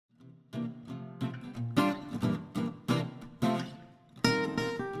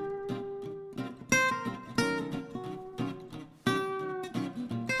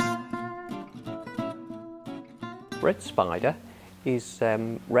Red spider is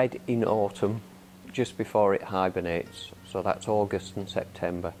red in autumn, just before it hibernates, so that's August and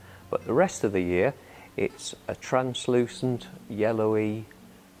September. But the rest of the year it's a translucent yellowy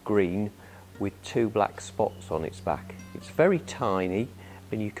green with 2 black spots on its back. It's very tiny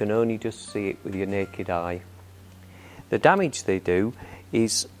and you can only just see it with your naked eye. The damage they do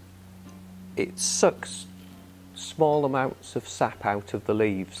is it sucks small amounts of sap out of the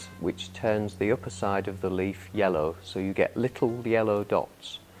leaves, which turns the upper side of the leaf yellow, so you get little yellow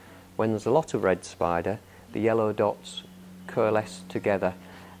dots. When there's a lot of red spider, the yellow dots coalesce together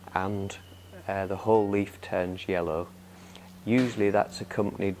and the whole leaf turns yellow. Usually that's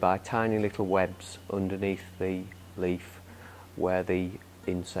accompanied by tiny little webs underneath the leaf where the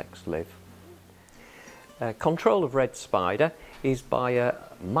insects live. Control of red spider is by a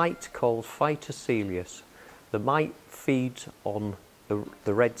mite called Phytoseiulus. The mite feeds on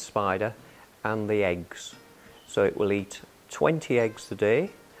the red spider and the eggs, so it will eat 20 eggs a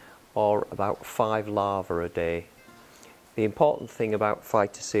day or about 5 larvae a day. The important thing about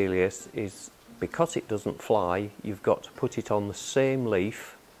Phytoseiulus is because it doesn't fly, you've got to put it on the same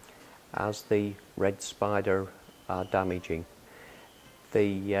leaf as the red spider are damaging.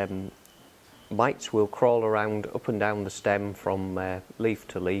 The mites will crawl around up and down the stem from leaf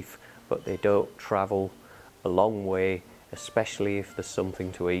to leaf, but they don't travel a long way, especially if there's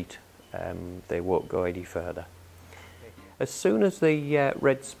something to eat. They won't go any further. As soon as the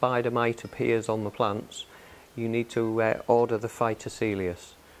red spider mite appears on the plants, you need to order the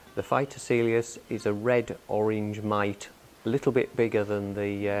Phytoseiulus. The Phytoseiulus is a red-orange mite, a little bit bigger than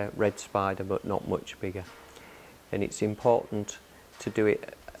the red spider, but not much bigger. And it's important to do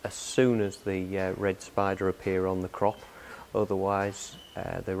it as soon as the red spider appear on the crop, otherwise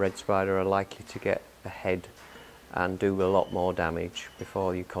the red spider are likely to get ahead and do a lot more damage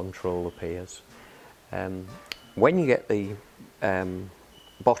before your control appears. When you get the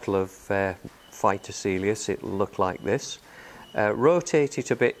bottle of Phytoseiulus, it'll look like this. Rotate it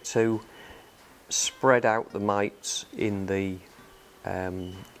a bit to spread out the mites in the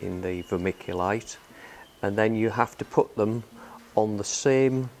vermiculite, and then you have to put them on the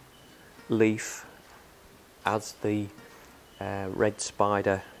same leaf as the red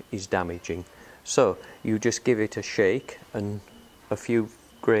spider is damaging. So you just give it a shake and a few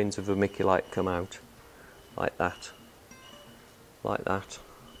grains of vermiculite come out like that,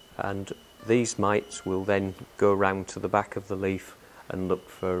 and these mites will then go round to the back of the leaf and look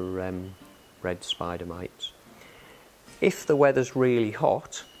for red spider mites. If the weather's really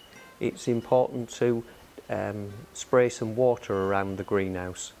hot, it's important to spray some water around the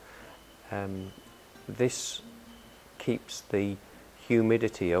greenhouse. This keeps the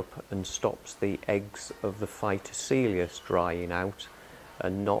humidity up and stops the eggs of the Phytoseiulus drying out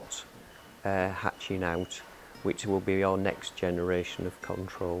and not hatching out, which will be our next generation of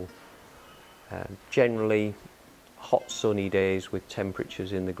control. Generally, hot sunny days with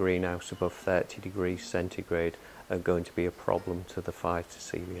temperatures in the greenhouse above 30 degrees centigrade are going to be a problem to the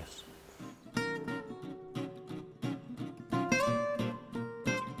Phytoseiulus.